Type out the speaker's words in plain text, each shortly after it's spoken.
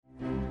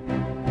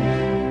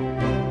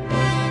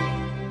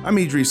I'm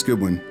Idris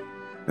Goodwin,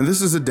 and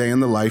this is a day in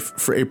the life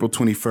for April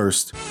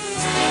 21st.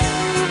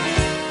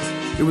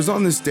 It was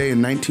on this day in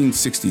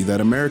 1960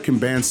 that American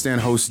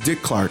Bandstand host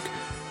Dick Clark,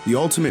 the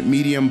ultimate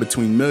medium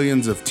between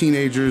millions of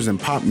teenagers and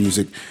pop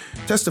music,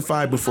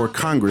 testified before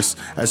Congress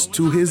as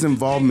to his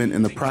involvement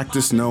in the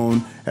practice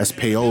known as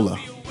payola.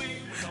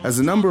 As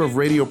the number of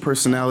radio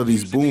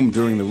personalities boomed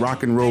during the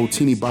rock and roll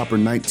teeny bopper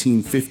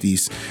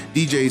 1950s,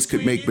 DJs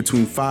could make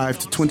between $5,000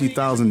 to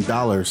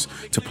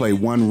 $20,000 to play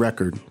one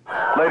record.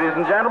 Ladies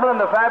and gentlemen,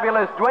 the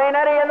fabulous Dwayne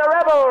Eddy and the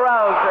Rebel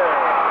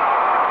Rousers.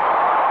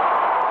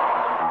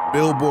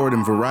 Billboard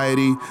and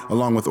Variety,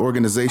 along with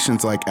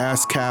organizations like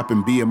ASCAP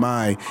and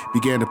BMI,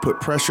 began to put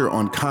pressure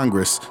on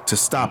Congress to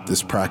stop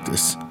this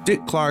practice.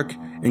 Dick Clark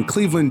and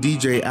Cleveland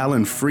DJ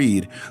Alan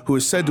Freed, who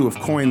is said to have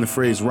coined the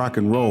phrase rock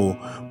and roll,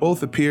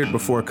 both appeared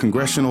before a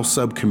congressional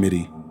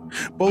subcommittee.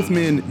 Both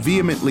men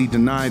vehemently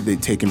denied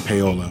they'd taken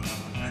payola.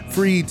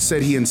 Freed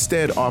said he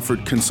instead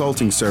offered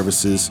consulting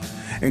services,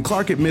 and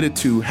Clark admitted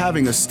to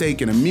having a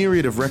stake in a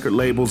myriad of record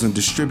labels and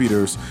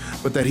distributors,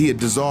 but that he had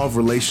dissolved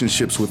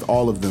relationships with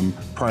all of them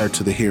prior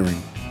to the hearing.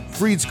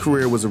 Freed's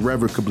career was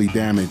irrevocably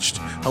damaged.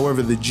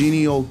 However, the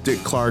genial Dick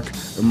Clark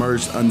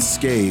emerged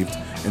unscathed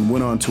and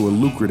went on to a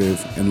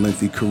lucrative and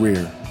lengthy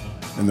career.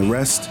 And the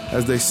rest,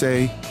 as they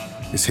say,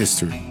 is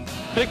history.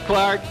 Dick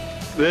Clark,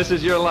 this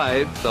is your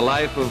life, the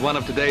life of one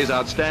of today's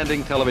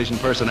outstanding television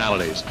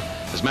personalities.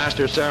 As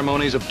master of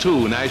ceremonies of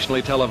 2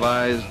 nationally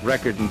televised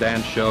record and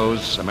dance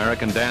shows,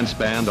 American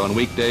Bandstand on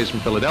weekdays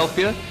from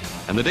Philadelphia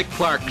and the Dick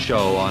Clark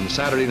Show on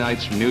Saturday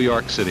nights from New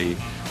York City,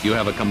 you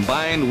have a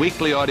combined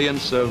weekly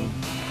audience of,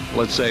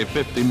 let's say,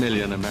 50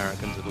 million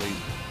Americans at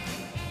least.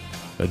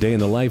 A Day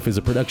in the Life is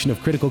a production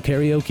of Critical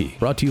Karaoke,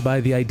 brought to you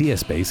by the Idea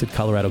Space at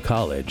Colorado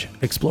College,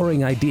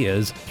 exploring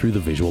ideas through the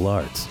visual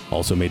arts.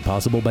 Also made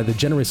possible by the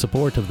generous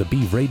support of the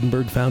B.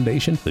 Vradenberg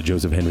Foundation, the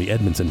Joseph Henry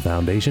Edmondson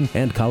Foundation,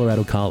 and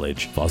Colorado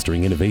College,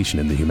 fostering innovation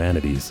in the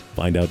humanities.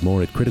 Find out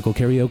more at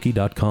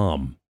criticalkaraoke.com.